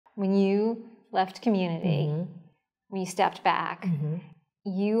when you left community, when you stepped back,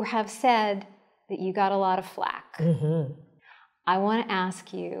 you have said that you got a lot of flack. I want to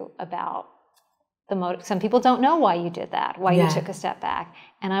ask you about the motive. Some people don't know why you did that, why you took a step back.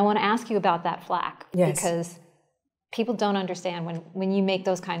 And I want to ask you about that flack because people don't understand when you make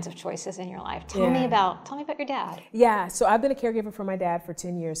those kinds of choices in your life. Tell me about your dad. Yeah, so I've been a caregiver for my dad for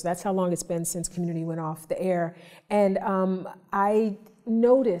 10 years. So that's how long it's been since Community went off the air. And I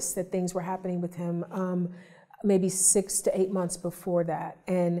noticed that things were happening with him maybe 6 to 8 months before that.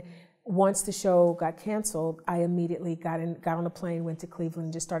 And once the show got canceled, I immediately got on a plane, went to Cleveland,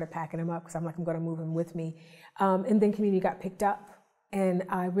 and just started packing him up because I'm like, I'm going to move him with me. And then Community got picked up. And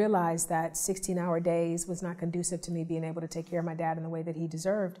I realized that 16-hour days was not conducive to me being able to take care of my dad in the way that he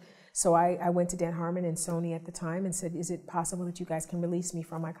deserved. So I went to Dan Harmon and Sony at the time and said, is it possible that you guys can release me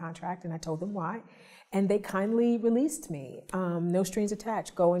from my contract? And I told them why. And they kindly released me. No strings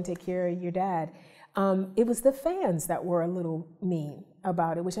attached. Go and take care of your dad. It was the fans that were a little mean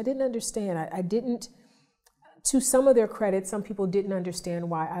about it, which I didn't understand. I didn't, to some of their credit, some people didn't understand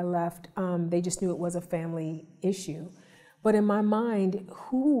why I left. They just knew it was a family issue. But in my mind,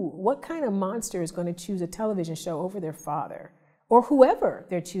 what kind of monster is going to choose a television show over their father or whoever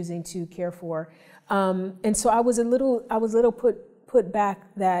they're choosing to care for? And so I was a little put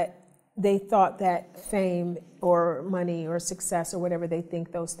back that they thought that fame or money or success or whatever they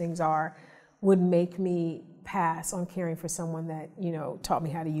think those things are would make me pass on caring for someone that, taught me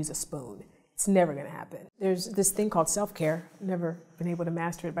how to use a spoon. It's never going to happen. There's this thing called self-care. Never been able to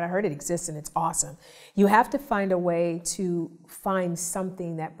master it, but I heard it exists and it's awesome. You have to find a way to find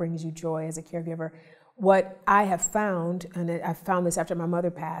something that brings you joy as a caregiver. What I have found, and I found this after my mother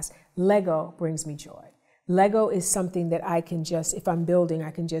passed, Lego brings me joy. Lego is something that I can just, if I'm building,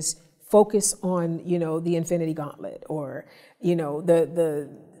 I can just focus on, the Infinity Gauntlet or, the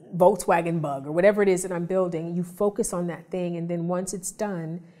Volkswagen Bug or whatever it is that I'm building. You focus on that thing, and then once it's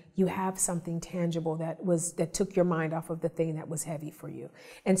done, you have something tangible that took your mind off of the thing that was heavy for you.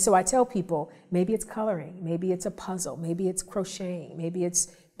 And so I tell people, maybe it's coloring, maybe it's a puzzle, maybe it's crocheting, maybe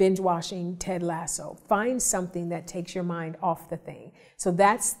it's binge watching Ted Lasso. Find something that takes your mind off the thing. So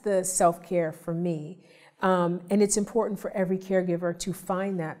that's the self-care for me. And it's important for every caregiver to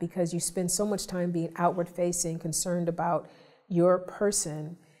find that, because you spend so much time being outward facing, concerned about your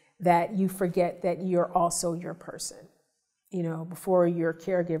person, that you forget that you're also your person. Before you're a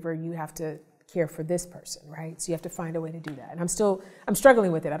caregiver, you have to care for this person, right? So you have to find a way to do that. And I'm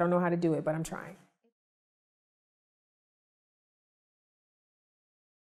struggling with it. I don't know how to do it, but I'm trying.